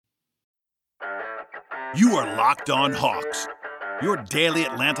You are Locked On Hawks, your daily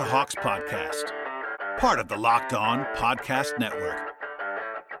Atlanta Hawks podcast. Part of the Locked On Podcast Network.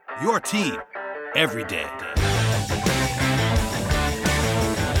 Your team every day.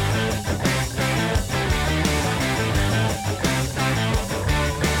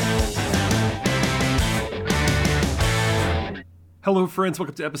 Hello, friends.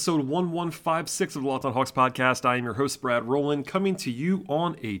 Welcome to episode 1156 of the Locked On Hawks podcast. I am your host, Brad Rowland, coming to you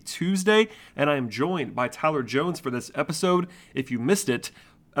on a Tuesday, and I am joined by Tyler Jones for this episode. If you missed it,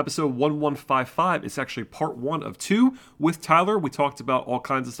 episode 1155 is actually part one of two with Tyler. We talked about all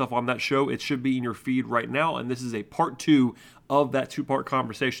kinds of stuff on that show. It should be in your feed right now, and this is a part two of that two-part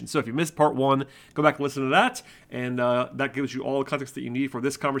conversation. So if you missed part one, go back and listen to that, and that gives you all the context that you need for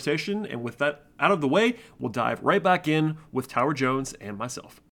this conversation. And with that out of the way, we'll dive right back in with Tyler Jones and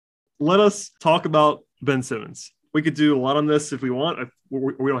myself. Let us talk about Ben Simmons. We could do a lot on this if we want.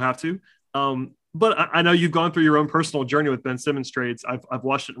 We don't have to. But I know you've gone through your own personal journey with Ben Simmons trades. I've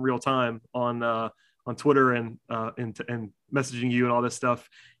watched it in real time on Twitter and messaging you and all this stuff.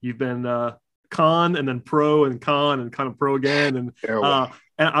 You've been con and then pro and con and kind of pro again. And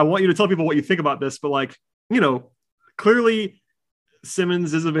I want you to tell people what you think about this, but clearly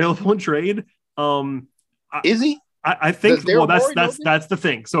Simmons is available in trade. Is he? I think, well, that's the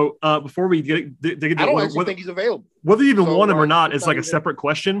thing. So before we dig into I don't actually think he's available. Whether you even want him or not is like a separate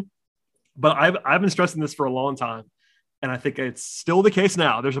question. But I've been stressing this for a long time, and I think it's still the case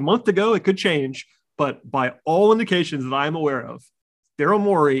now. There's a month to go. It could change, but by all indications that I am aware of, Daryl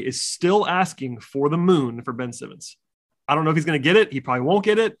Morey is still asking for the moon for Ben Simmons. I don't know if he's going to get it. He probably won't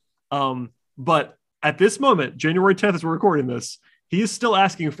get it. But at this moment, January 10th, as we're recording this, he is still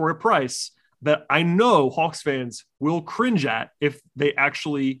asking for a price that I know Hawks fans will cringe at if they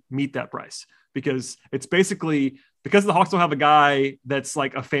actually meet that price, because it's basically because the Hawks don't have a guy that's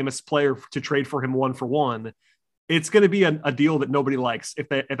like a famous player to trade for him 1-for-1. It's going to be a deal that nobody likes if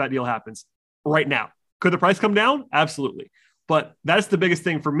that deal happens right now. Could the price come down? Absolutely. But that's the biggest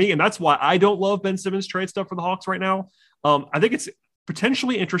thing for me. And that's why I don't love Ben Simmons trade stuff for the Hawks right now. I think it's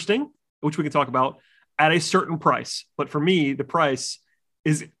potentially interesting, which we can talk about at a certain price. But for me, the price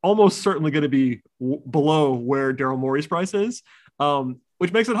is almost certainly going to be below where Daryl Morey's price is,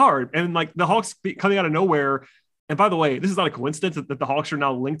 which makes it hard. And like the Hawks coming out of nowhere. And by the way, this is not a coincidence that the Hawks are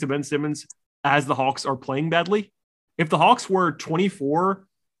now linked to Ben Simmons as the Hawks are playing badly. If the Hawks were 24-15,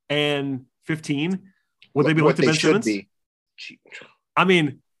 would they be linked to Ben Simmons? I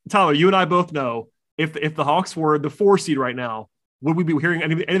mean, Tyler, you and I both know if the Hawks were the 4 seed right now, would we be hearing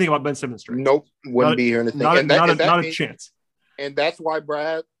anything about Ben Simmons? Nope, wouldn't be hearing anything. Not a chance. And that's why,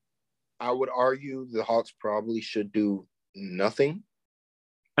 Brad, I would argue the Hawks probably should do nothing.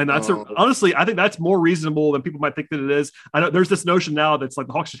 And that's honestly, I think that's more reasonable than people might think that it is. I know there's this notion now that's like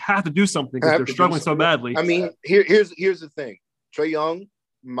the Hawks should have to do something because they're struggling so badly. I mean, here's the thing. Trae Young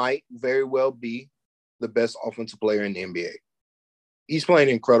might very well be the best offensive player in the NBA. He's playing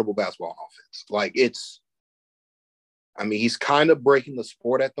incredible basketball on offense. He's kind of breaking the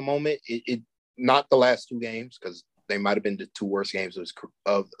sport at the moment. It not the last 2 games because they might have been the 2 worst games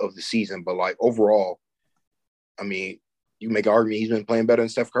of the season, but like overall, I mean, you make an argument he's been playing better than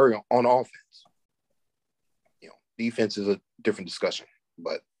Steph Curry on offense. Defense is a different discussion,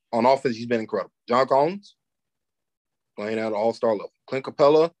 but on offense, he's been incredible. John Collins playing at an all-star level. Clint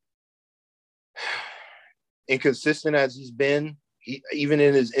Capella, inconsistent as he's been, even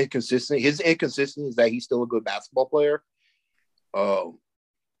in his inconsistency is that he's still a good basketball player.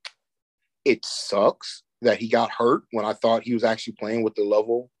 It sucks that he got hurt when I thought he was actually playing with the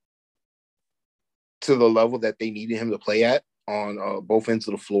level that they needed him to play at on both ends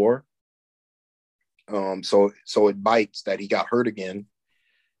of the floor. So it bites that he got hurt again,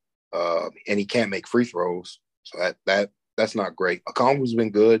 and he can't make free throws. So that's not great. Okongwu's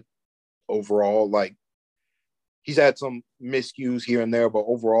been good overall. Like he's had some miscues here and there, but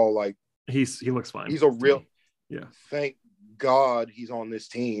overall, like he looks fine. He's a real. Yeah. Thank God he's on this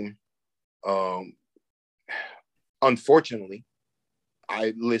team. Unfortunately,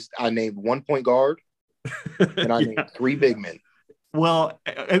 I named 1 point guard. And I named 3 big men. Well,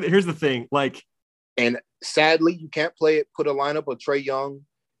 here's the thing. And sadly, you can't put a lineup of Trae Young,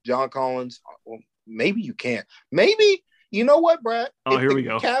 John Collins. Well, maybe you can. Maybe, you know what, Brad? Oh, here we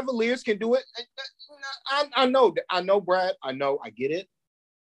go. Cavaliers can do it. I know, Brad. I get it.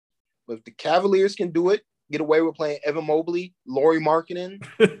 But if the Cavaliers can do it, get away with playing Evan Mobley, Lauri Markkanen,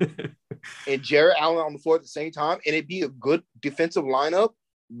 and Jarrett Allen on the floor at the same time, and it'd be a good defensive lineup,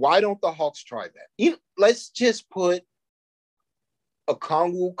 why don't the Hawks try that? Let's just put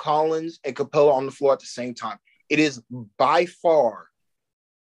Okongwu, Collins, and Capella on the floor at the same time. It is by far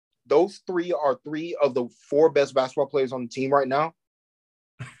those three are three of the four best basketball players on the team right now,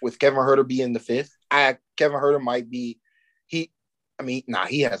 with Kevin Huerter being the fifth. Kevin Huerter might be he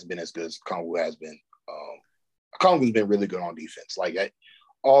hasn't been as good as Kongwu has been. Kongwu's been really good on defense. Like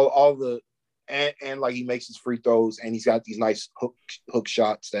all the and like he makes his free throws and he's got these nice hook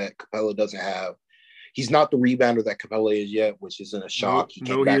shots that Capella doesn't have. He's not the rebounder that Capella is yet, which isn't a shock. He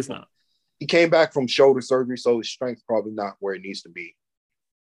is not. He came back from shoulder surgery, so his strength probably not where it needs to be.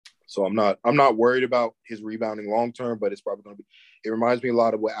 So I'm not worried about his rebounding long term, but it's probably going to be. It reminds me a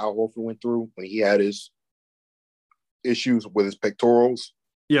lot of what Al Horford went through when he had his issues with his pectorals.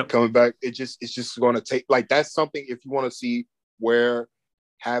 Yep. Coming back, it's just going to take, like, that's something if you want to see where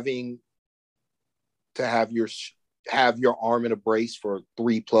having to have your arm in a brace for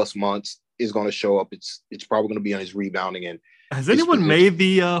 3+ months is going to show up. It's probably going to be on his rebounding. And has anyone made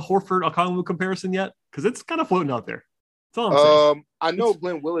the Horford Okongwu comparison yet? Because it's kind of floating out there. That's all I'm saying. I know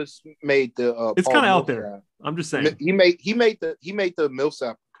Glenn Willis made the. It's kind of out there. I'm just saying he made the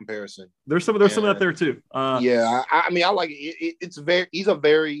Millsap comparison. There's some of that there too. Yeah, I mean, I like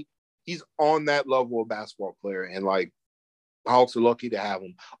it. He's on that level of basketball player, and like Hawks are lucky to have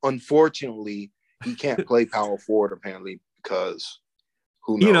him. Unfortunately, he can't play power forward apparently because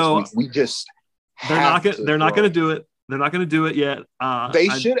who knows? You know, we just they're not going to do it. They're not going to do it yet. They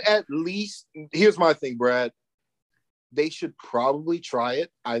should at least. Here's my thing, Brad. They should probably try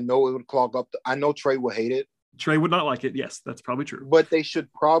it. I know it would clog up. I know Trey will hate it. Trey would not like it. Yes, that's probably true. But they should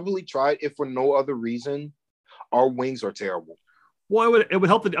probably try it if for no other reason. Our wings are terrible. Well, it would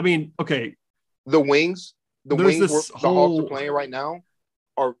help. Okay. The wings the Hawks are playing right now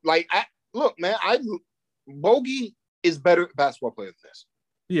are like, look, man, Bogey is better basketball player than this.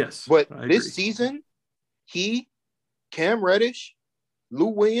 Yes. But this season, Cam Reddish, Lou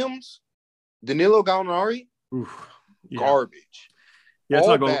Williams, Danilo Gallinari, garbage. Yeah,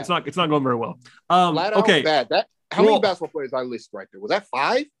 it's not going very well. Okay. Bad. How many basketball players I list right there? Was that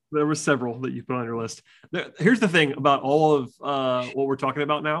 5? There were several that you put on your list. Here's the thing about all of what we're talking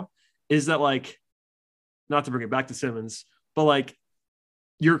about now is that, like, not to bring it back to Simmons, but like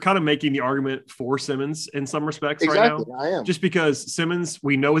you're kind of making the argument for Simmons in some respects right now. I am. Just because Simmons,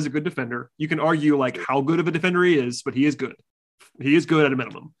 we know, is a good defender. You can argue like how good of a defender he is, but he is good. He is good at a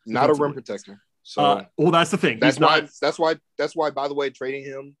minimum. Not a rim protector. So well, that's the thing. That's why, by the way, trading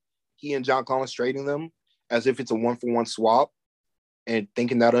him, he and John Collins trading them as if it's a 1-for-1 swap and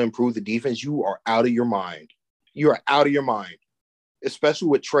thinking that'll improve the defense, you are out of your mind. You are out of your mind. Especially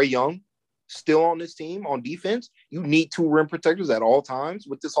with Trae Young still on this team on defense. You need 2 rim protectors at all times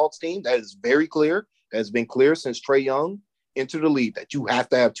with this Hawks team. That is very clear. That has been clear since Trae Young entered the league that you have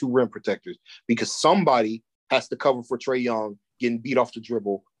to have 2 rim protectors because somebody has to cover for Trae Young getting beat off the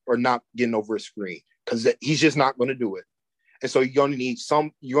dribble or not getting over a screen because he's just not going to do it. And so you're going to need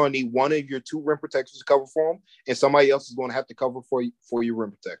one of your 2 rim protectors to cover for him, and somebody else is going to have to cover for your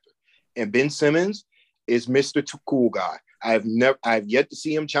rim protector. And Ben Simmons is Mr. Cool Guy. I have yet to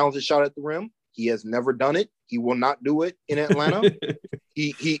see him challenge a shot at the rim. He has never done it. He will not do it in Atlanta.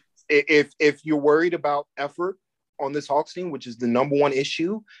 If you're worried about effort on this Hawks team, which is the number one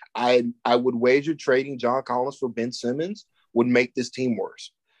issue, I would wager trading John Collins for Ben Simmons would make this team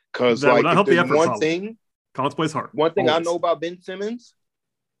worse. Because like help the effort one thing, Collins plays hard. One thing I know about Ben Simmons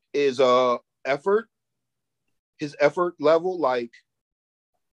is effort. His effort level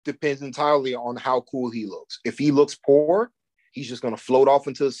depends entirely on how cool he looks. If he looks poor, he's just going to float off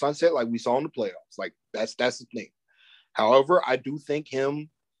into the sunset like we saw in the playoffs. Like that's the thing. However, I do think him,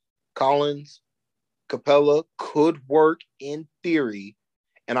 Collins, Capella could work in theory,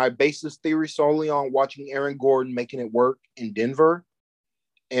 and I base this theory solely on watching Aaron Gordon making it work in Denver,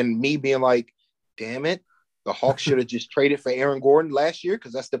 and me being like, damn it, the Hawks should have just traded for Aaron Gordon last year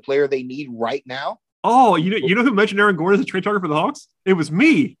because that's the player they need right now. Oh, you know who mentioned Aaron Gordon as a trade target for the Hawks? It was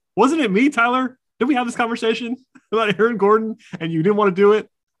me. Wasn't it me, Tyler? Did we have this conversation about Aaron Gordon and you didn't want to do it?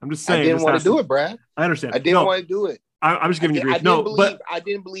 I'm just saying. I didn't want to do it, Brad. I understand. I didn't want to do it. I'm just giving you grief. I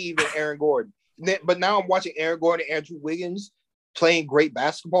didn't believe in Aaron Gordon. But now I'm watching Aaron Gordon and Andrew Wiggins playing great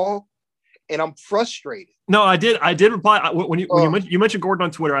basketball, and I'm frustrated. No, I did reply when you mentioned Gordon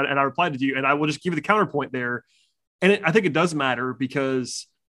on Twitter, and I replied to you, and I will just give you the counterpoint there. And I think it does matter because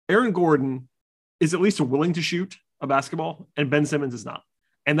Aaron Gordon is at least willing to shoot a basketball, and Ben Simmons is not.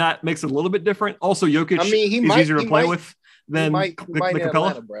 And that makes it a little bit different. Also, Jokic is easier to play with than the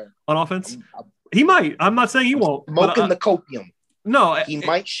Capella on offense. He might. I'm not saying he won't. Smoking the copium. No. He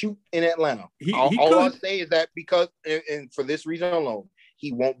might shoot in Atlanta. All I say is that because, and for this reason alone,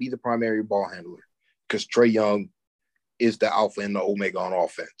 he won't be the primary ball handler because Trae Young is the alpha and the omega on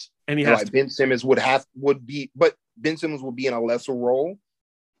offense. And he has Ben Simmons would be, but Ben Simmons would be in a lesser role.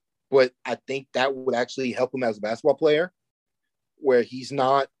 but I think that would actually help him as a basketball player, where he's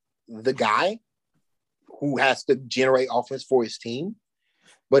not the guy who has to generate offense for his team,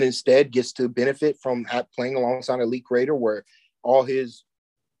 but instead gets to benefit from playing alongside an elite creator where all his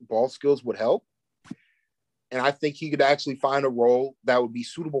ball skills would help. And I think he could actually find a role that would be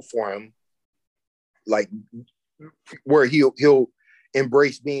suitable for him, like where he'll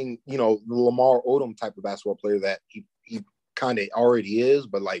embrace being, you know, the Lamar Odom type of basketball player that he kind of already is,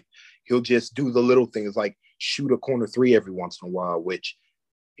 but like he'll just do the little things like shoot a corner three every once in a while, which,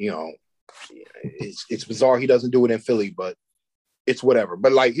 you know, it's bizarre he doesn't do it in Philly, but it's whatever.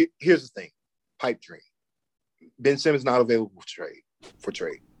 But like here's the thing, pipe dream. Ben Simmons not available for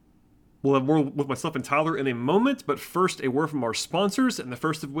trade. We'll have more with myself and Tyler in a moment, but first, a word from our sponsors, and the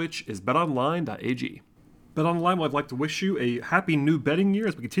first of which is BetOnline.ag. BetOnline would like to wish you a happy new betting year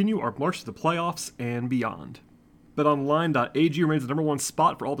as we continue our march to the playoffs and beyond. BetOnline.ag remains the number one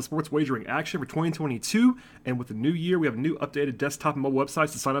spot for all the sports wagering action for 2022, and with the new year, we have new updated desktop and mobile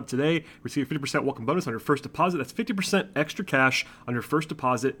websites to sign up today. Receive a 50% welcome bonus on your first deposit. That's 50% extra cash on your first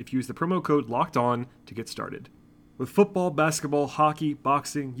deposit if you use the promo code LOCKEDON to get started. With football, basketball, hockey,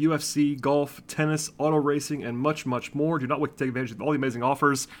 boxing, UFC, golf, tennis, auto racing, and much, much more, do not wait to take advantage of all the amazing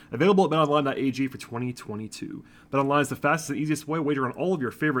offers available at BetOnline.ag for 2022. BetOnline is the fastest and easiest way to wager on all of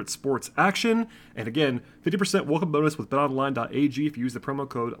your favorite sports action. And again, 50% welcome bonus with BetOnline.ag if you use the promo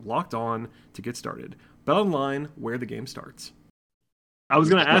code LOCKEDON to get started. BetOnline, where the game starts. I was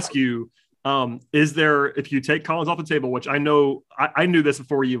going to ask you, is there, if you take Collins off the table, which I know I knew this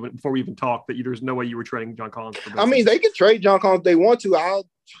before we even talked, that there's no way you were trading John Collins for I mean, they can trade John Collins if they want to.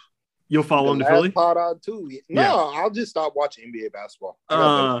 You'll follow him to Philly? Too. No, I'll just stop watching NBA basketball.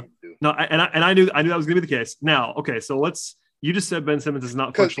 No, and I knew that was gonna be the case. Now, okay, so you just said Ben Simmons is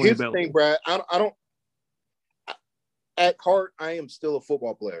not functionally available. Here's the thing, Brad. I don't at heart, I am still a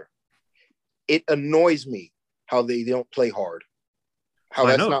football player. It annoys me how they don't play hard. How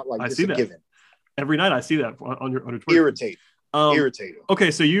that's not like just a given. Every night I see that on your Twitter. Irritating.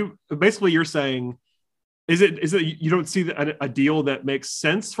 Okay, so you're saying, is it you don't see a deal that makes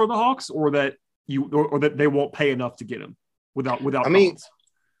sense for the Hawks, or that that they won't pay enough to get him without? I mean,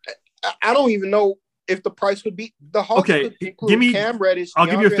 I don't even know if the price would be the Hawks. Okay, give me Cam Reddish. I'll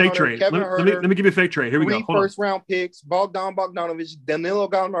give you a fake trade. Let me give you a fake trade. Here we go. 3 first-round picks: Bogdanovich, Danilo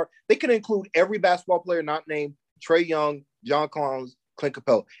Gallinari. They could include every basketball player not named Trae Young, John Collins, Clint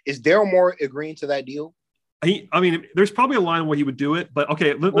Capella. Is Daryl Morey agreeing to that deal? I mean, there's probably a line where he would do it, but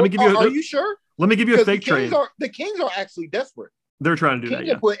okay. Let me give you. Are you sure? Let me give you a fake trade. The Kings are actually desperate. They're trying to do that.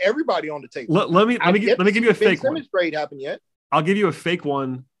 Yeah. Put everybody on the table. Let me give you a fake one. Trade happened yet? I'll give you a fake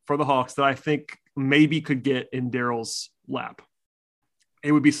one for the Hawks that I think maybe could get in Daryl's lap.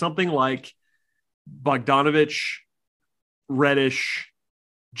 It would be something like Bogdanovich, Reddish,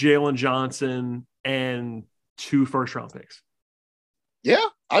 Jalen Johnson, and 2 first-round picks. Yeah,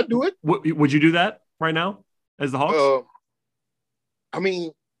 I'd do it. Would you do that right now as the Hawks? I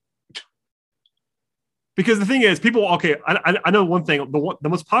mean, because the thing is, I know one thing. The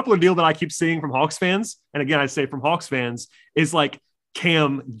most popular deal that I keep seeing from Hawks fans, and again, I say from Hawks fans, is like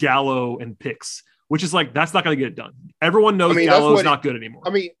Cam, Gallo, and picks, which is like, that's not going to get it done. Everyone knows Gallo's not good anymore.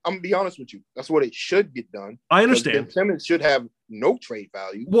 I mean, I'm going to be honest with you. That's what it should get done. I understand. Ben Simmons should have no trade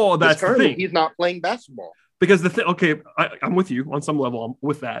value. Well, that's the thing. He's not playing basketball. Because I'm with you on some level. I'm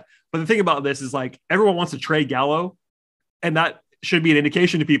with that. But the thing about this is like everyone wants to trade Gallo, and that should be an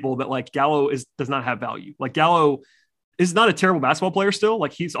indication to people that like Gallo does not have value. Like Gallo is not a terrible basketball player still.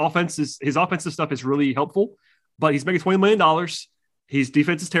 Like his offensive stuff is really helpful, but he's making $20 million. His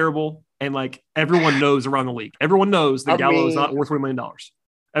defense is terrible, and like everyone knows around the league. Everyone knows that Gallo is not worth $20 million.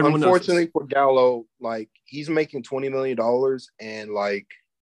 Everyone unfortunately for Gallo, like he's making $20 million, and like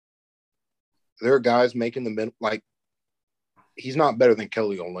there are guys making the like he's not better than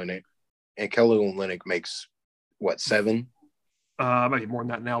Kelly Olynyk, and Kelly Olynyk makes what, 7? Might be more than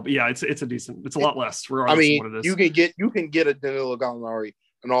that now, but yeah, it's a lot less. I mean, what it is. you can get a Danilo Gallinari,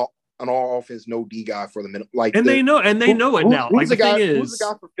 an all offense, no D guy for the minute. Like, they know it now. Who's the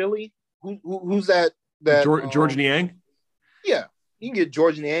guy for Philly? Who's that? George Niang. Yeah, you can get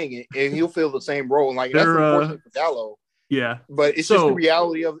George Niang, and he'll fill the same role. And like that's unfortunate for Gallo. Yeah, but it's just the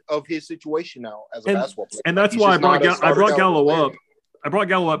reality of his situation now as a basketball player. And that's why I brought Gallo up. I brought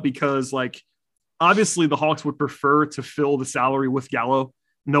Gallo up because, like, obviously the Hawks would prefer to fill the salary with Gallo.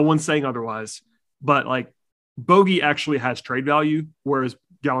 No one's saying otherwise. But, like, Bogey actually has trade value, whereas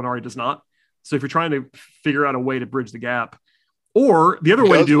Gallinari does not. So if you're trying to figure out a way to bridge the gap, or the other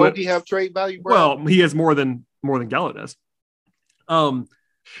way to do Bogey it – Bogey have trade value, Brad? Well, he has more than Gallo does.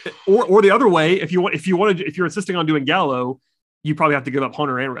 Or the other way, if you're insisting on doing Gallo, you probably have to give up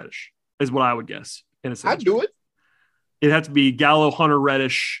Hunter and Reddish, is what I would guess. In a sense, I'd do it. It'd have to be Gallo, Hunter,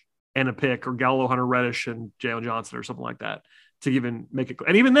 Reddish, and a pick, or Gallo, Hunter, Reddish, and Jalen Johnson, or something like that, to even make it.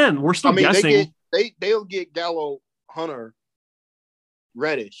 And even then, we're still guessing. They'll get Gallo, Hunter,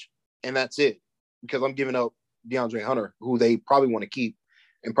 Reddish, and that's it. Because I'm giving up DeAndre Hunter, who they probably want to keep,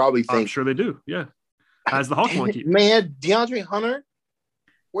 and probably think. I'm sure they do. Yeah, as the Hawks want to keep. Man, DeAndre Hunter.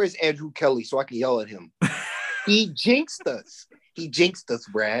 Where's Andrew Kelly so I can yell at him? He jinxed us.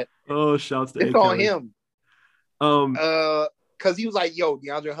 Brad. Oh, shouts to it's on Kelly. him. Because he was like, "Yo,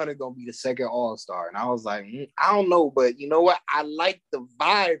 DeAndre Hunter gonna be the second All-Star," and I was like, I don't know, but you know what? I like the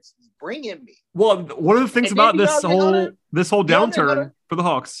vibes he's bringing me. Well, one of the things about this whole downturn for the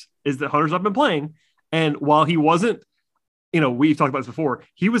Hawks is that Hunter's not been playing, and while he wasn't, we've talked about this before,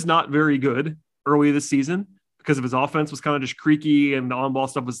 he was not very good early this season because of his offense was kind of just creaky and the on-ball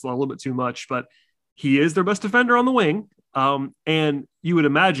stuff was a little bit too much. But he is their best defender on the wing, and you would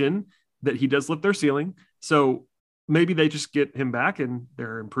imagine that he does lift their ceiling. So maybe they just get him back and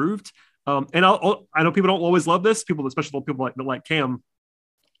they're improved. And I know people don't always love this, especially people like Cam.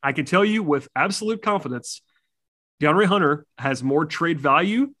 I can tell you with absolute confidence, DeAndre Hunter has more trade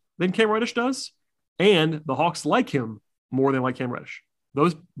value than Cam Reddish does, and the Hawks like him more than like Cam Reddish.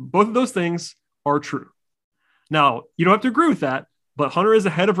 Both of those things are true. Now, you don't have to agree with that, but Hunter is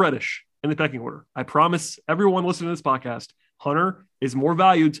ahead of Reddish in the pecking order. I promise everyone listening to this podcast, Hunter is more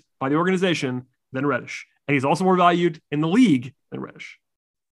valued by the organization than Reddish. And he's also more valued in the league than Reddish.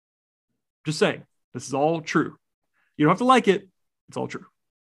 Just saying. This is all true. You don't have to like it. It's all true.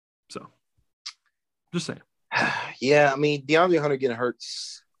 So, just saying. Yeah, I mean, DeAndre Hunter getting hurt.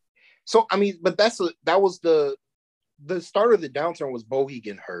 So, I mean, but that was the start of the downturn was Bogey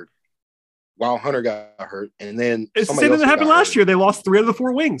getting hurt while Hunter got hurt. And then it's the same thing that happened last year. They lost 3 out of the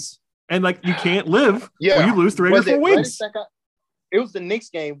 4 wings. And, you can't live when you lose 3 out of 4 wings. It was the Knicks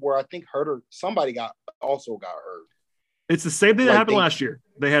game where I think somebody also got hurt. It's the same thing that happened last year.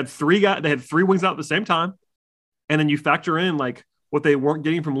 They had 3 wings out at the same time. And then you factor in what they weren't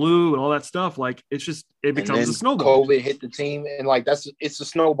getting from Lou and all that stuff. It becomes a snowball. COVID hit the team, and it's a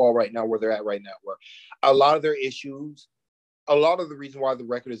snowball right now where they're at right now, where a lot of their issues, a lot of the reason why the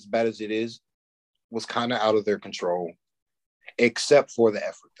record is as bad as it is was kind of out of their control, except for the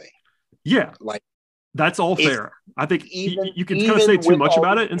effort thing. Yeah. That's all fair. I think you can kind of say too much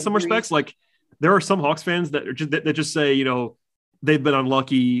about it in some respects. There are some Hawks fans that just say, they've been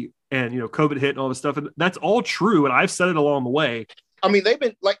unlucky and, COVID hit and all this stuff. And that's all true. And I've said it along the way. I mean, they've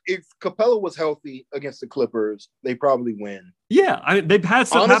been if Capella was healthy against the Clippers, they probably win. Yeah. I mean, they've had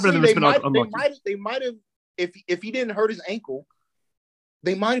stuff happen to them that's been unlucky. They might have, if he didn't hurt his ankle,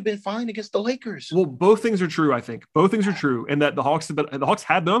 they might have been fine against the Lakers. Well, both things are true, I think. Both things are true. And that the Hawks have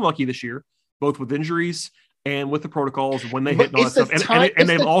been unlucky this year, both with injuries and with the protocols when they hit and all that stuff. And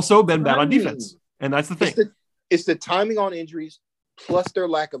they've also been bad on defense. And that's the thing. It's the timing on injuries plus their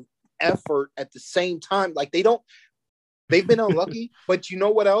lack of effort at the same time. They've been unlucky, but you know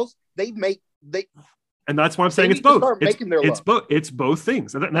what else? And that's why I'm saying it's both. It's both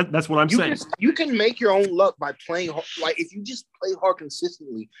things. That's what I'm saying. You can make your own luck by playing. If you just play hard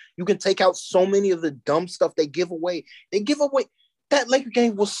consistently, you can take out so many of the dumb stuff they give away. That Laker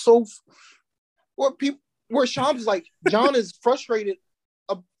game was so where Sean was like, John is frustrated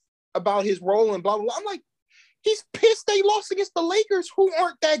about his role and blah blah blah. I'm like, he's pissed they lost against the Lakers, who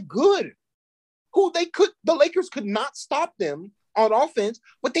aren't that good. The Lakers could not stop them on offense,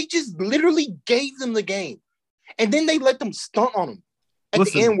 but they just literally gave them the game. And then they let them stunt on them at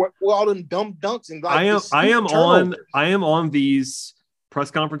the end with all them dumb dunks and I am on these press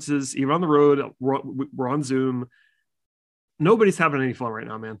conferences, even on the road. We're on Zoom. Nobody's having any fun right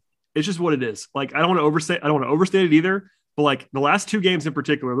now, man. It's just what it is. I don't want to overstate it either. But the last 2 games in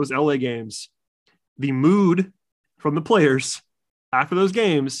particular, those LA games, the mood from the players after those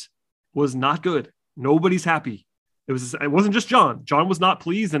games was not good. Nobody's happy. It wasn't just John. John was not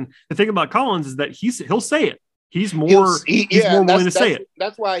pleased. And the thing about Collins is that he'll say it. He's more willing to say it.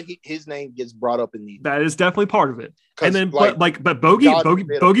 That's why his name gets brought up in the. That is definitely part of it. And then, but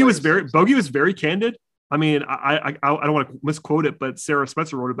Bogey was very candid. I mean, I don't want to misquote it, but Sarah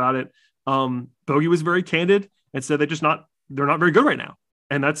Spencer wrote about it. Bogey was very candid and said they're not very good right now.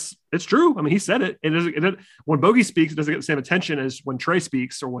 And it's true. I mean, he said it. When Bogey speaks, it doesn't get the same attention as when Trey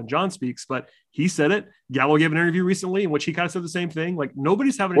speaks or when John speaks, but he said it. Gallo gave an interview recently in which he kind of said the same thing.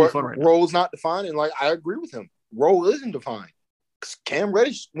 Nobody's having any fun right now. Role is not defined. And I agree with him. Role isn't defined. Cam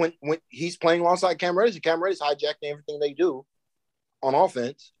Reddish, when he's playing alongside Cam Reddish, and Cam Reddish hijacking everything they do on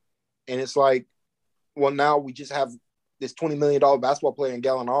offense. And it's now we just have this $20 million basketball player in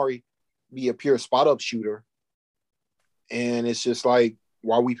Gallinari be a pure spot-up shooter. And it's just like,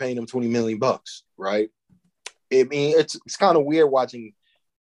 why are we paying him $20 million, right? I mean, it's kind of weird watching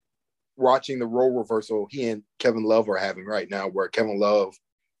the role reversal he and Kevin Love are having right now, where Kevin Love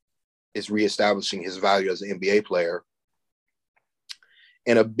is reestablishing his value as an NBA player.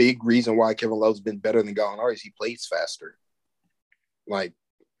 And a big reason why Kevin Love's been better than Gallinari is he plays faster. Like,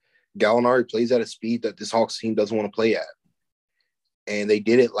 Gallinari plays at a speed that this Hawks team doesn't want to play at. And they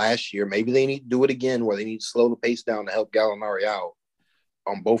did it last year. Maybe they need to do it again, where they need to slow the pace down to help Gallinari out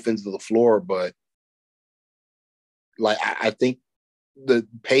on both ends of the floor. But, like, I think the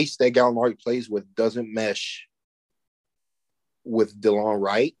pace that Gallinari plays with doesn't mesh with DeLon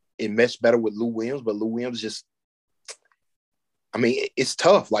Wright. It meshed better with Lou Williams, but Lou Williams just, I mean, it's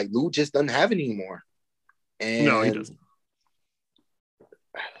tough. Like, Lou just doesn't have it anymore. And no, he doesn't.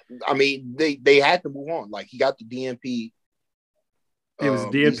 I mean, they had to move on. Like, he got the DNP. It was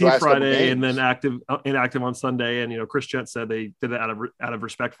DNP Friday and then inactive on Sunday. And, Chris Jett said they did it out of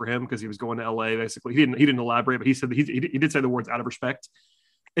respect for him because he was going to LA. Basically, he didn't elaborate, but he said he did say the words out of respect.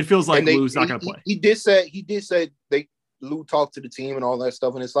 It feels like Lou's not going to play. He did say Lou talked to the team and all that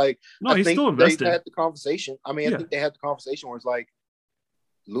stuff, and it's like, no, he's still invested. They had the conversation. I mean, I think they had the conversation where it's like,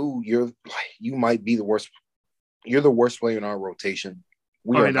 Lou, you might be the worst. You're the worst player in our rotation.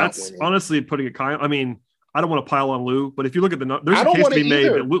 That's honestly putting it kind. I mean, I don't want to pile on Lou, but if you look at there's a case to be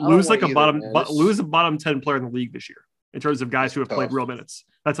made that Lou's like Lou's a bottom 10 player in the league this year in terms of guys who have played real minutes.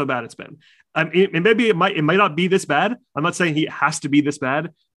 That's how bad it's been. I mean, maybe it might not be this bad. I'm not saying he has to be this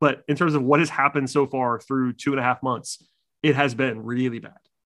bad, but in terms of what has happened so far through 2.5 months, it has been really bad.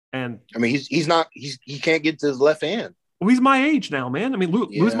 And I mean, he can't get to his left hand. Well, he's my age now, man. I mean,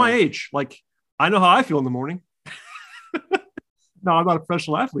 Lou's my age. Like, I know how I feel in the morning. No, I'm not a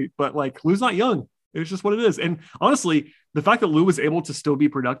professional athlete, but like, Lou's not young. It's just what it is. And honestly, the fact that Lou was able to still be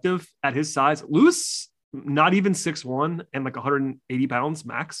productive at his size, Lou's not even 6'1" and like 180 pounds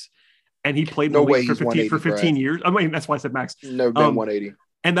max. And he played in the league for 15 years. I mean, that's why I said max. Never been 180.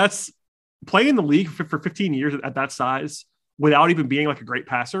 And that's playing in the league for 15 years at that size without even being like a great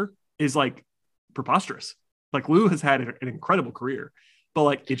passer is like preposterous. Like, Lou has had an incredible career, but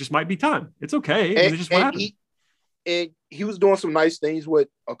like, it just might be time. It's okay. It's just what happened. He was doing some nice things with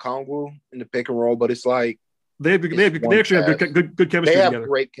Okongwu in the pick and roll, but it's like they actually have good chemistry. They have together.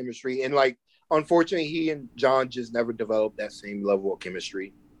 Great chemistry, and like, unfortunately, he and John just never developed that same level of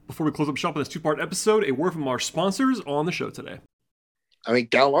chemistry. Before we close up shop on this 2-part episode, a word from our sponsors on the show today. I mean,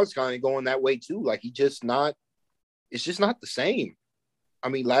 Gallinari's kind of going that way too. Like, it's just not the same. I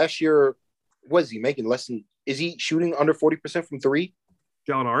mean, last year, what is he making less than? Is he shooting under 40% from three?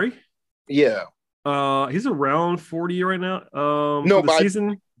 Gallinari? Yeah. He's around 40 right now. No, but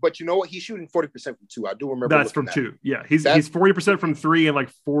season. But you know what? He's shooting 40% from two. I do remember. That's from two. Yeah, he's 40% from three and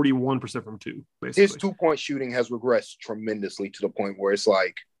like 41% from two. Basically, his 2-point shooting has regressed tremendously to the point where it's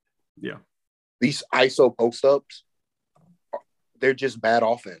like, these ISO post ups, they're just bad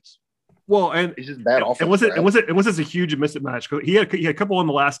offense. Well, and it's just bad offense. And was it a huge mismatch? He had a couple in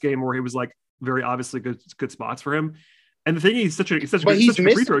the last game where he was like very obviously good spots for him. And the thing is, he's such a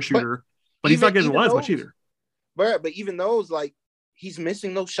good free throw shooter. But he's not getting the lines much either. But even those, like, he's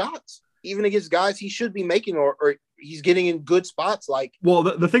missing those shots. Even against guys he should be making, or he's getting in good spots. Like, well,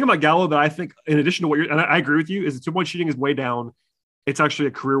 the thing about Gallo that I think, in addition to what and I agree with you, is the 2-point shooting is way down. It's actually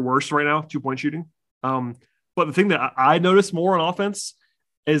a career worst right now, 2-point shooting. But the thing that I notice more on offense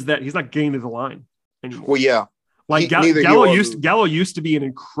is that he's not getting to the line anymore. Well, yeah. Like, Gallo used to be an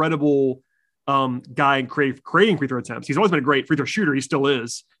incredible guy in creating free throw attempts. He's always been a great free throw shooter. He still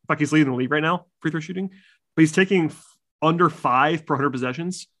is. In fact, he's leading the league right now, free throw shooting. But he's taking under 5 per 100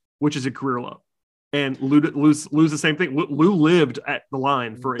 possessions, which is a career low. And Lou's the same thing. Lou lived at the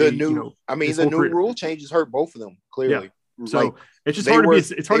line for the new rule changes hurt both of them clearly. Yeah. So it's just hard to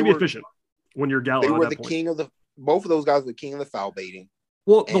be efficient when you're Gallo. They were the king of both of those guys were the king of the foul baiting.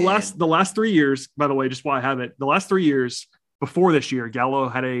 Well, the last 3 years, by the way, just why I have it, the last 3 years before this year, Gallo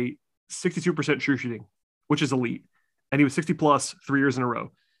had a 62% true shooting, which is elite. And he was 60 plus 3 years in a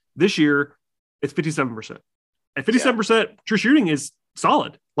row. This year, it's 57%. And 57% true shooting is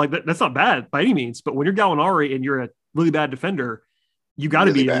solid. Like, that's not bad by any means. But when you're Gallinari and you're a really bad defender, you got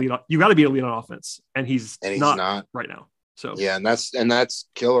to be elite. You got to be elite on offense, and he's not right now. So yeah, and that's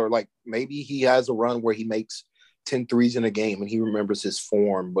killer. Like, maybe he has a run where he makes 10 threes in a game and he remembers his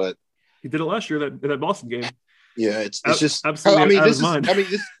form, but he did it last year that Boston game. Yeah, it's just absolutely.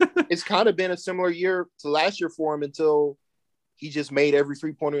 It's kind of been a similar year to last year for him until he just made every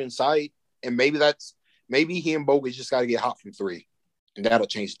 3-pointer in sight, and maybe he and Bogut just got to get hot from 3, and that'll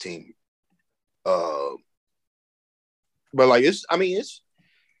change the team. But like it's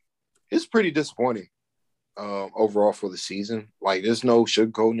pretty disappointing. overall for the season. Like, there's no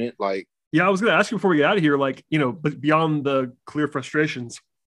sugarcoating it. Like, yeah, I was going to ask you before we get out of here, like, but beyond the clear frustrations,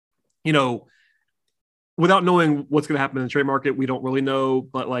 without knowing what's going to happen in the trade market, we don't really know.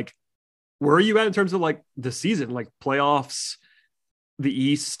 But like, where are you at in terms of like the season, like playoffs, the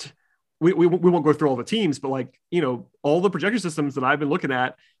East? We won't go through all the teams, but like, all the projection systems that I've been looking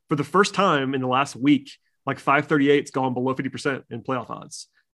at for the first time in the last week, like 538's gone below 50% in playoff odds.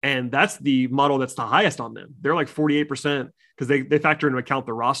 And that's the model that's the highest on them. They're like 48% because they factor into account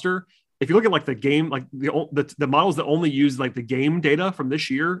the roster. If you look at like the game, like the models that only use like the game data from this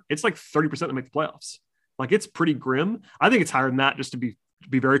year, it's like 30% to make the playoffs. Like, it's pretty grim. I think it's higher than that, just to be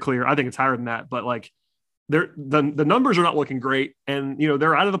very clear. I think it's higher than that, but like the numbers are not looking great. And,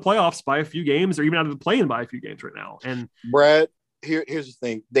 they're out of the playoffs by a few games, or even out of the play-in by a few games right now. And Brad, here's the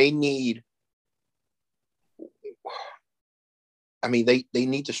thing. They need, they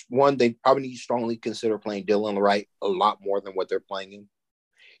need to, they probably need to strongly consider playing Dylan Wright a lot more than what they're playing him.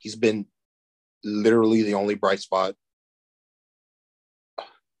 He's been literally the only bright spot,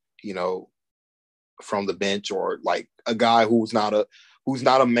 from the bench, or like a guy who's not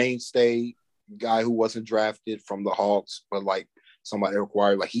a mainstay, guy who wasn't drafted from the Hawks, but like somebody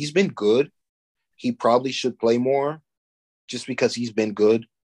acquired. Like, he's been good. He probably should play more just because he's been good.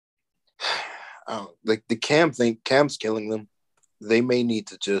 Like the Cam thing, Cam's killing them. They may need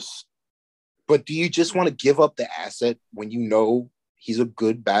to but do you just want to give up the asset when he's a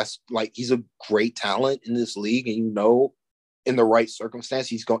good he's a great talent in this league, and in the right circumstance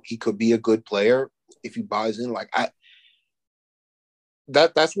he could be a good player if he buys in? Like,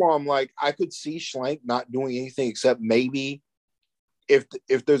 that's where I'm like, I could see Schlenk not doing anything except maybe if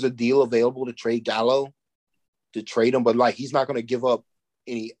there's a deal available to trade Gallo, to trade him, but like, he's not going to give up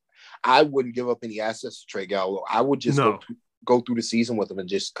any. I wouldn't give up any assets to trade Gallo. I would just go through the season with him and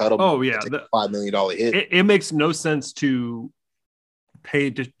just cut him. Oh yeah, the $5 million hit. It makes no sense to pay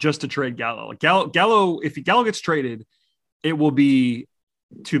just to trade Gallo. Like Gallo, if Gallo gets traded, it will be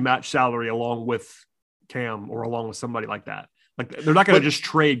to match salary along with Cam or along with somebody like that. Like, they're not going to just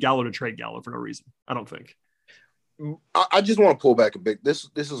trade Gallo to trade Gallo for no reason, I don't think. I just want to pull back a bit. This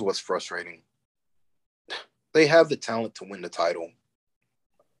is what's frustrating. They have the talent to win the title.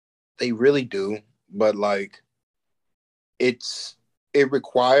 They really do. But like, it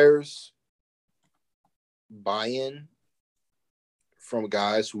requires buy-in from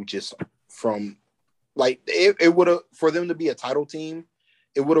guys who it would have, for them to be a title team,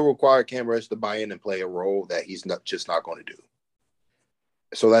 it would have required Cam Reddish to buy in and play a role that he's not going to do.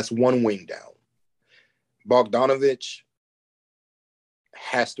 So that's one wing down. Bogdanovich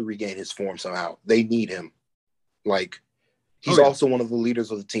has to regain his form somehow. They need him. Like, he's also one of the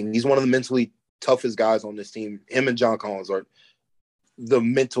leaders of the team. He's one of the mentally toughest guys on this team. Him and John Collins are the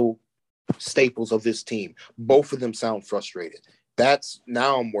mental staples of this team. Both of them sound frustrated.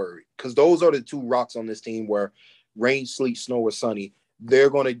 Now I'm worried, because those are the two rocks on this team where rain, sleet, snow, or sunny, they're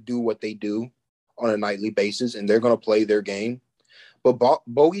going to do what they do on a nightly basis, and they're going to play their game. But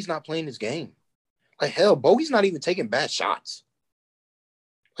Bogey's not playing his game. Like, hell, Bogey's not even taking bad shots.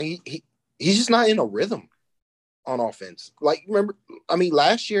 Like, he's just not in a rhythm on offense. Like, remember,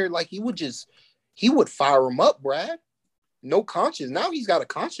 last year, like, he would fire him up, Brad. No conscience. Now he's got a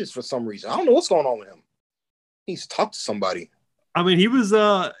conscience for some reason. I don't know what's going on with him. He's talked to somebody. He was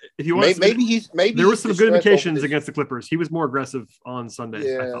if you want, maybe there were some good indications against the Clippers. He was more aggressive on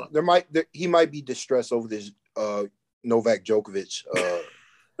Sunday. Yeah, he might be distressed over this Novak Djokovic.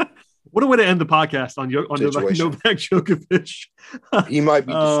 What a way to end the podcast on Novak Djokovic. He might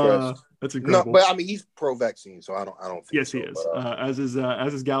be distressed. That's incredible. No, but he's pro-vaccine, so I don't think. Yes, so, he is. But, as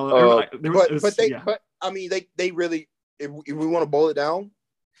is Gallo. They really, if we want to boil it down,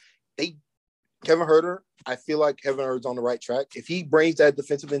 Kevin Huerter, I feel like Kevin Huerter's on the right track. If he brings that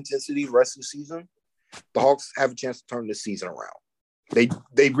defensive intensity the rest of the season, the Hawks have a chance to turn this season around.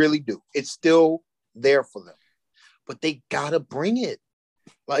 They really do. It's still there for them, but they gotta bring it.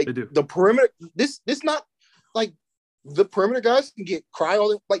 Like, the perimeter, this not like the perimeter guys can cry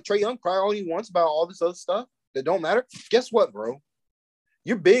like Trae Young, cry all he wants about all this other stuff that don't matter. Guess what, bro?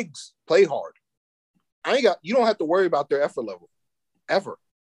 Your bigs play hard. You don't have to worry about their effort level ever.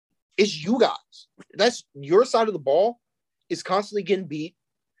 It's you guys. That's your side of the ball is constantly getting beat,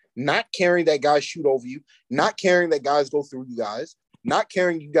 not caring that guys shoot over you, not caring that guys go through you guys, not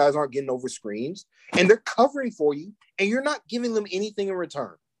caring you guys aren't getting over screens, and they're covering for you, and you're not giving them anything in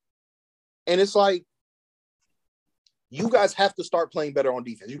return. And it's like, you guys have to start playing better on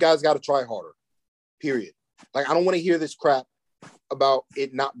defense. You guys got to try harder, period. Like, I don't want to hear this crap about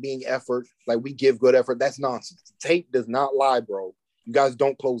it not being effort. Like, we give good effort. That's nonsense. The tape does not lie, bro. You guys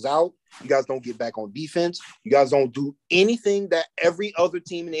don't close out. You guys don't get back on defense. You guys don't do anything that every other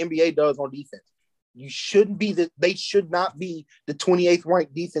team in the NBA does on defense. You shouldn't be they should not be the 28th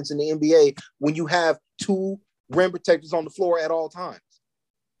ranked defense in the NBA when you have 2 rim protectors on the floor at all times.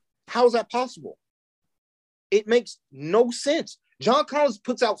 How is that possible? It makes no sense. John Collins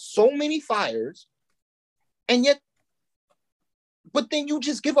puts out so many fires, and yet, but then you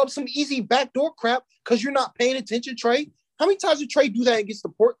just give up some easy backdoor crap because you're not paying attention, Trey. How many times did Trey do that against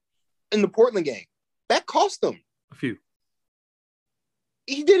in the Portland game? That cost them. A few.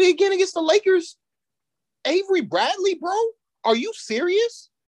 He did it again against the Lakers. Avery Bradley, bro? Are you serious?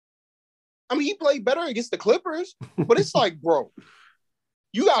 I mean, he played better against the Clippers, but it's like, bro,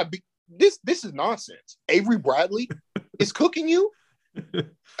 you gotta be this is nonsense. Avery Bradley is cooking you?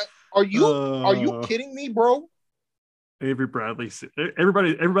 Are you kidding me, bro? Avery Bradley.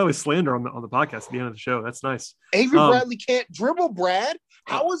 Everybody slander on the podcast at the end of the show. That's nice. Avery Bradley can't dribble, Brad.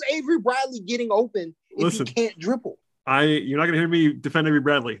 How is Avery Bradley getting open if he can't dribble? You're not going to hear me defend Avery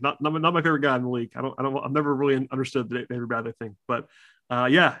Bradley. Not my favorite guy in the league. I've never really understood the Avery Bradley thing. But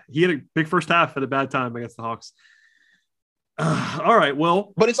yeah, he had a big first half at a bad time against the Hawks. All right,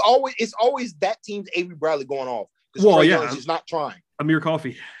 well, but it's always that team's Avery Bradley going off. Well, Trae yeah, Young's just not trying. Amir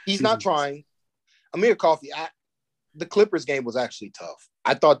Coffey. He's not trying. Amir Coffey. The Clippers game was actually tough.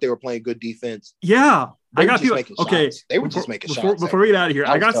 I thought they were playing good defense. Yeah, I got you. Okay, they were just making shots. Before we get out of here,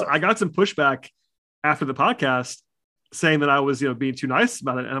 I got some pushback after the podcast saying that I was being too nice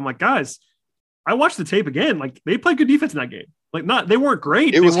about it, and I'm like, guys, I watched the tape again. Like they played good defense in that game. Like they weren't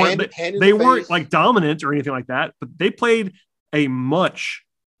great. They weren't like dominant or anything like that, but they played a much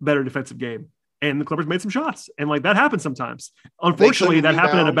better defensive game. And the Clippers made some shots, and like that happens sometimes. Unfortunately, that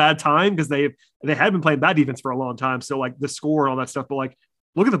happened at a bad time because they had been playing bad defense for a long time. So like the score and all that stuff, but like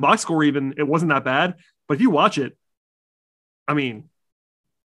look at the box score, even it wasn't that bad. But if you watch it, I mean,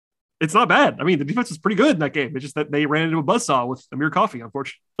 it's not bad. I mean, the defense was pretty good in that game. It's just that they ran into a buzzsaw with Amir Coffey,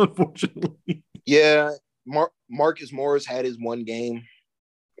 unfortunately. Yeah, Marcus Morris had his one game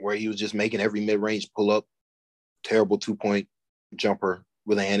where he was just making every mid-range pull-up, terrible 2-point jumper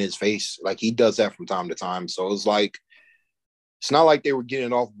with a hand in his face. Like he does that from time to time. So it's like, it's not like they were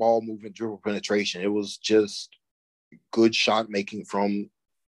getting off ball movement, dribble penetration. It was just good shot making from,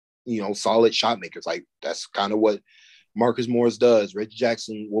 solid shot makers. Like that's kind of what Marcus Morris does. Reggie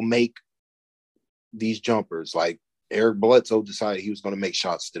Jackson will make these jumpers. Like Eric Bledsoe decided he was going to make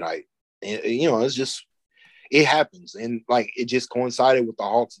shots tonight. And, it's just, it happens. And like, it just coincided with the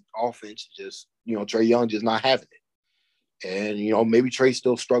Hawks offense. Just, Trae Young just not having it. And, maybe Trey's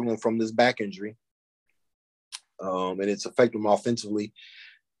still struggling from this back injury. And it's affecting him offensively.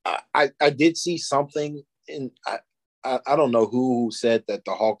 I did see something, and I don't know who said that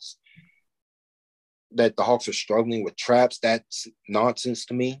the Hawks are struggling with traps. That's nonsense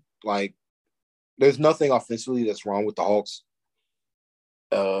to me. Like, there's nothing offensively that's wrong with the Hawks.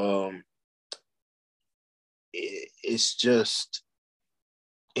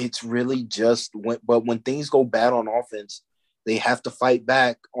 It's really just when things go bad on offense, they have to fight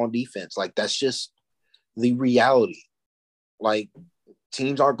back on defense. Like, that's just the reality. Like,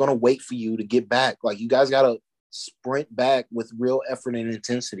 teams aren't going to wait for you to get back. Like, you guys got to sprint back with real effort and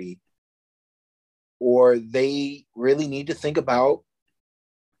intensity, or they really need to think about,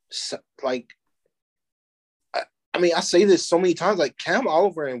 like, I mean, I say this so many times, like, Cam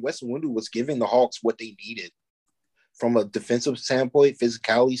Oliver and Wes Iwundu was giving the Hawks what they needed from a defensive standpoint,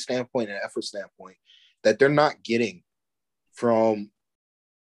 physicality standpoint, and effort standpoint that they're not getting from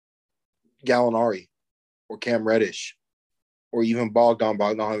Gallinari or Cam Reddish or even Bogdan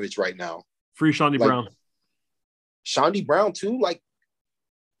Bogdanovic right now. Free Shandy Brown. Shandy Brown too, like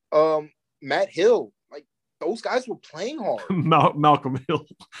Matt Hill. Like those guys were playing hard. Malcolm Hill.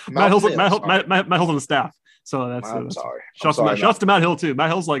 Matt Hill's on the staff. So that's sorry. Shouts to Matt Hill too. Matt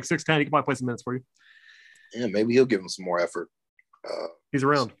Hill's like 6'10". He can probably play some minutes for you. Yeah, maybe he'll give him some more effort. He's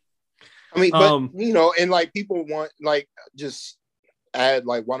around. I mean, but and like people want like just add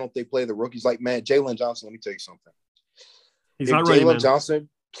like why don't they play the rookies? Like man, Jalen Johnson. Let me tell you something. He's not ready. Jalen Johnson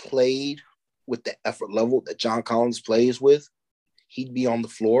played with the effort level that John Collins plays with, he'd be on the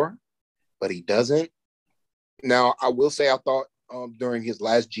floor, but he doesn't. Now, I will say I thought during his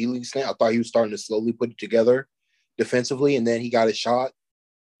last G League stint, I thought he was starting to slowly put it together defensively, and then he got a shot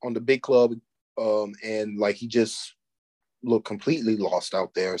on the big club, and like he just looked completely lost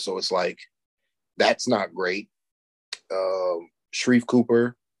out there. So it's like that's not great. Sharif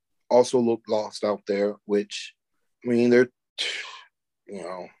Cooper also looked lost out there, which I mean they're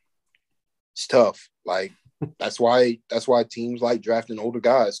it's tough. Like that's why teams like drafting older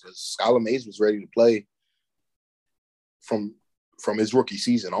guys because Skylar Mays was ready to play from from his rookie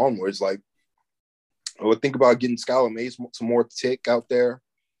season onwards. Like, I would think about getting Skylar Mays some more tick out there.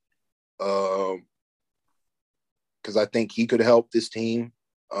 Because I think he could help this team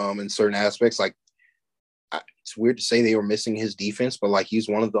in certain aspects. Like, it's weird to say they were missing his defense, but like he's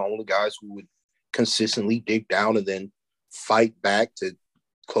one of the only guys who would consistently dig down and then fight back to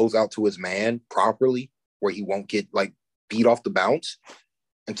close out to his man properly, where he won't get like beat off the bounce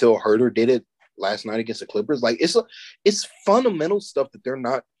until Herter did it last night against the Clippers. Like it's fundamental stuff that they're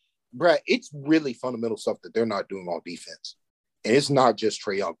not, Brad. It's really fundamental stuff that they're not doing on defense. And it's not just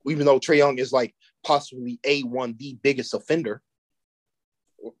Trae Young, even though Trae Young is like possibly the biggest offender.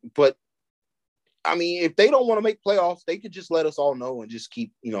 But I mean, if they don't want to make playoffs, they could just let us all know and just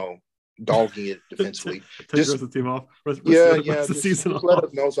keep, dogging it defensively. Just the team off. The season off. Let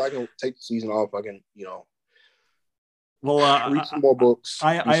us know so I can take the season off. I can, Well, read some more books.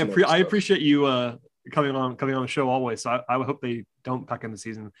 I appreciate you coming on the show always. So I hope they don't pack in the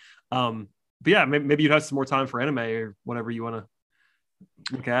season. But yeah, maybe you'd have some more time for anime or whatever you want to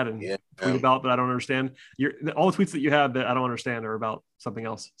look at and tweet about that I don't understand. All the tweets that you have that I don't understand are about something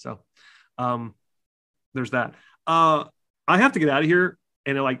else. So there's that. I have to get out of here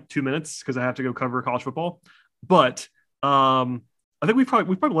in like 2 minutes because I have to go cover college football. But I think we've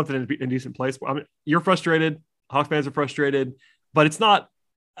probably left it in a decent place. I mean, you're frustrated. Hawks fans are frustrated, but it's not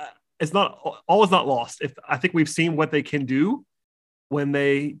all is not lost. I think we've seen what they can do when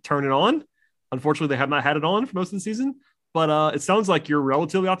they turn it on. Unfortunately, they have not had it on for most of the season, but it sounds like you're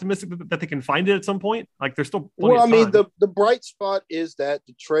relatively optimistic that they can find it at some point. Like there's still plenty of time. The bright spot is that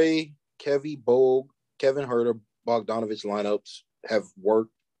the Trae, Kevin Bogue, Kevin Herter, Bogdanovich lineups have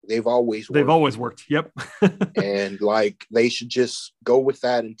worked. They've always worked. Yep. And like they should just go with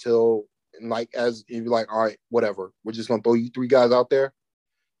that until as you're like, all right, whatever. We're just gonna throw you 3 guys out there.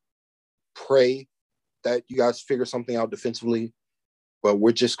 Pray that you guys figure something out defensively, but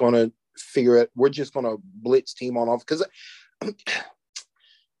we're just gonna figure it. We're just gonna blitz team on off because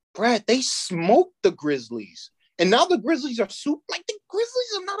Brad, they smoked the Grizzlies, and now the Grizzlies are like the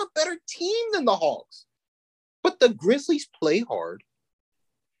Grizzlies are not a better team than the Hawks, but the Grizzlies play hard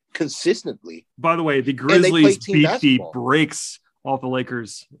consistently. By the way, the Grizzlies beat the brakes off the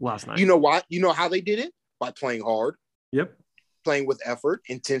Lakers last night. You know why? You know how they did it? By playing hard. Yep. Playing with effort,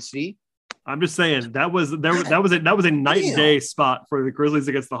 intensity. I'm just saying that was a night and day spot for the Grizzlies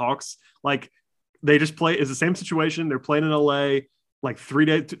against the Hawks. Like they just play. It's the same situation. They're playing in LA like 2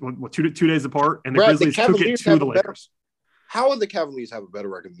 days apart, and the Grizzlies took it to the Lakers. How would the Cavaliers have a better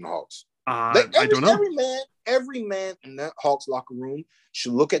record than the Hawks? I don't know. Every man in that Hawks locker room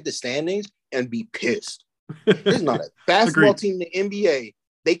should look at the standings and be pissed. There's not a basketball team in the NBA.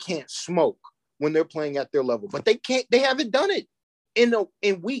 They can't smoke when they're playing at their level, but they haven't done it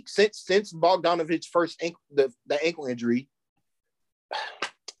in weeks since Bogdanovich's first the ankle injury.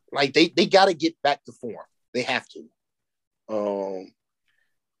 Like they got to get back to form. They have to.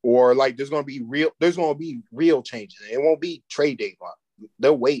 Or like there's going to be real changes. It won't be trade deadline.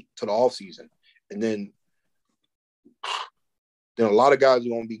 They'll wait till the off season, and then a lot of guys are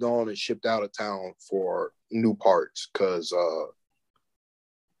going to be gone and shipped out of town for new parts because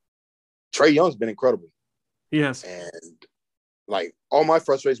Trae Young's been incredible. Yes, and like all my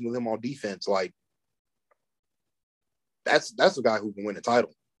frustration with him on defense, like that's a guy who can win a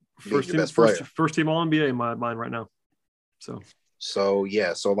title. First team All NBA in my mind right now. So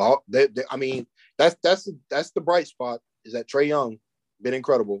yeah. So I mean that's the bright spot is that Trae Young been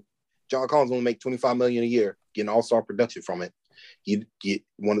incredible. John Collins only make $25 million a year, getting all-star production from it. He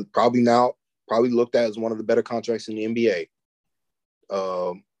one of probably looked at as one of the better contracts in the NBA.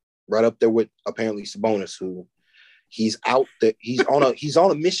 Right up there with apparently Sabonis, who he's out there. He's on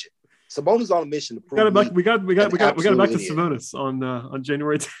a mission. Sabonis on a mission to prove we got back to Sabonis on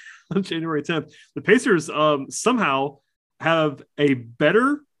January 10th. The Pacers somehow have a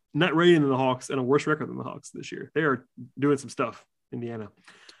better net rating than the Hawks and a worse record than the Hawks this year. They are doing some stuff, Indiana.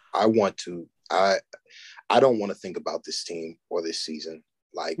 I don't want to think about this team or this season.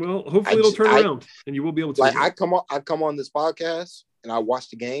 Like, well, hopefully it'll turn around and you will be able to. Like, I come on this podcast and I watch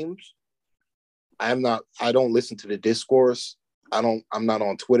the games. I don't listen to the discourse. I'm not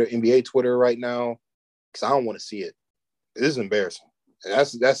on Twitter, NBA Twitter right now because I don't want to see it. This is embarrassing. And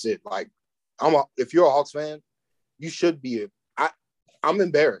that's it. Like, if you're a Hawks fan, you should be. I'm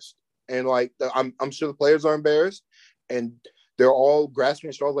embarrassed, and like I'm sure the players are embarrassed, and they're all grasping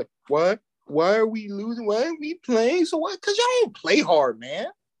at straws. Like, what? Why are we losing? Why are we playing? So what? Because y'all don't play hard, man.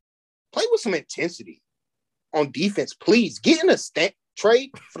 Play with some intensity on defense, please. Get in a Trae,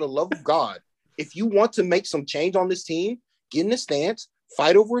 for the love of God. If you want to make some change on this team, get in a stance,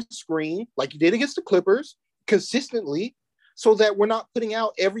 fight over a screen like you did against the Clippers consistently. so that we're not putting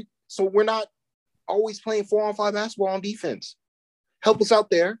out so we're not always playing 4-on-5 basketball on defense. Help us out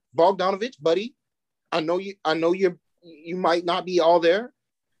there, Bogdanovich, buddy. I know you might not be all there,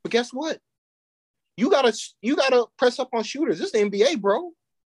 but guess what? You gotta press up on shooters. This is the NBA, bro.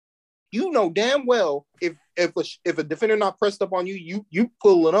 You know damn well if a defender not pressed up on you, you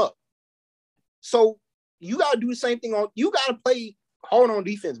pulling up. So you gotta do the same thing you gotta play hard on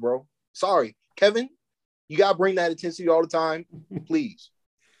defense, bro. Sorry, Kevin. You gotta bring that intensity all the time, please.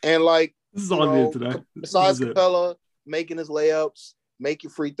 And like this is all I needed today. Besides Capella making his layups, make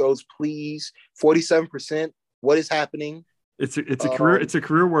your free throws, please. 47%. What is happening? It's a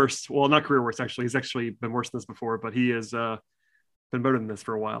career worst. Well, not career worst, actually. He's actually been worse than this before, but he has been better than this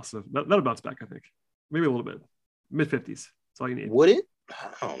for a while. So that'll bounce back, I think. Maybe a little bit. Mid-50s. That's all you need. Would it?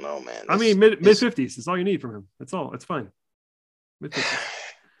 I don't know, man. Mid-50s is all you need from him. That's all. It's fine. Mid-50s.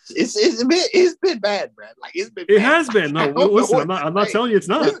 It's been bad, Brad. Like it's been. It has been. No, listen, I'm not telling you it's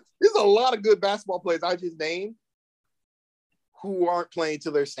not. There's a lot of good basketball players I just named who aren't playing to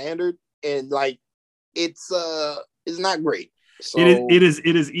their standard, and like it's not great. So, it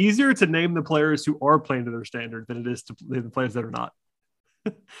is easier to name the players who are playing to their standard than it is to name the players that are not.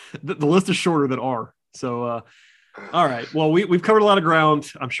 the list is shorter than are. So, all right. Well, we've covered a lot of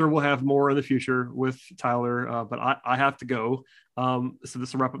ground. I'm sure we'll have more in the future with Tyler, but I have to go. So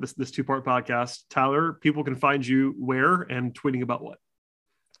this will wrap up this 2-part podcast. Tyler, people can find you where and tweeting about what?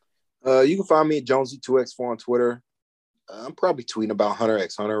 You can find me at Jonesy2x4 on Twitter. I'm probably tweeting about Hunter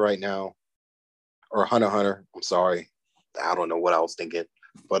x Hunter right now, or Hunter. I'm sorry. I don't know what I was thinking,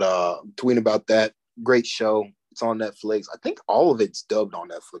 but tweeting about that. Great show. It's on Netflix. I think all of it's dubbed on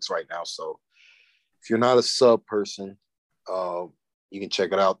Netflix right now. So if you're not a sub person, you can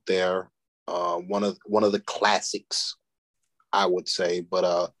check it out there. One of the classics, I would say.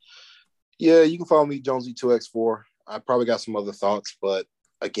 But yeah, you can follow me, Jonesy2x4. I probably got some other thoughts, but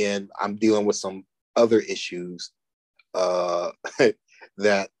again, I'm dealing with some other issues that's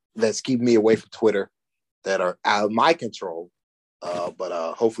keeping me away from Twitter that are out of my control.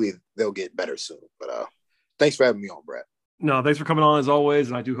 But hopefully they'll get better soon. But thanks for having me on, Brad. No, thanks for coming on as always.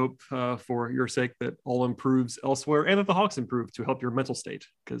 And I do hope for your sake that all improves elsewhere and that the Hawks improve to help your mental state,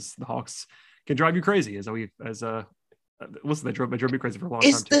 because the Hawks can drive you crazy listen, they drove me crazy for a long time.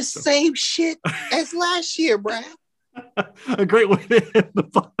 It's the same shit as last year, Brad. A great way to end the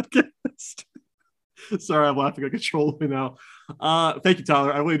podcast. Sorry, I'm laughing uncontrollably now. Thank you,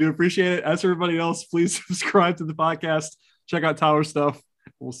 Tyler. I really do appreciate it. As for everybody else, please subscribe to the podcast. Check out Tyler's stuff.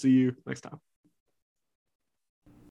 We'll see you next time.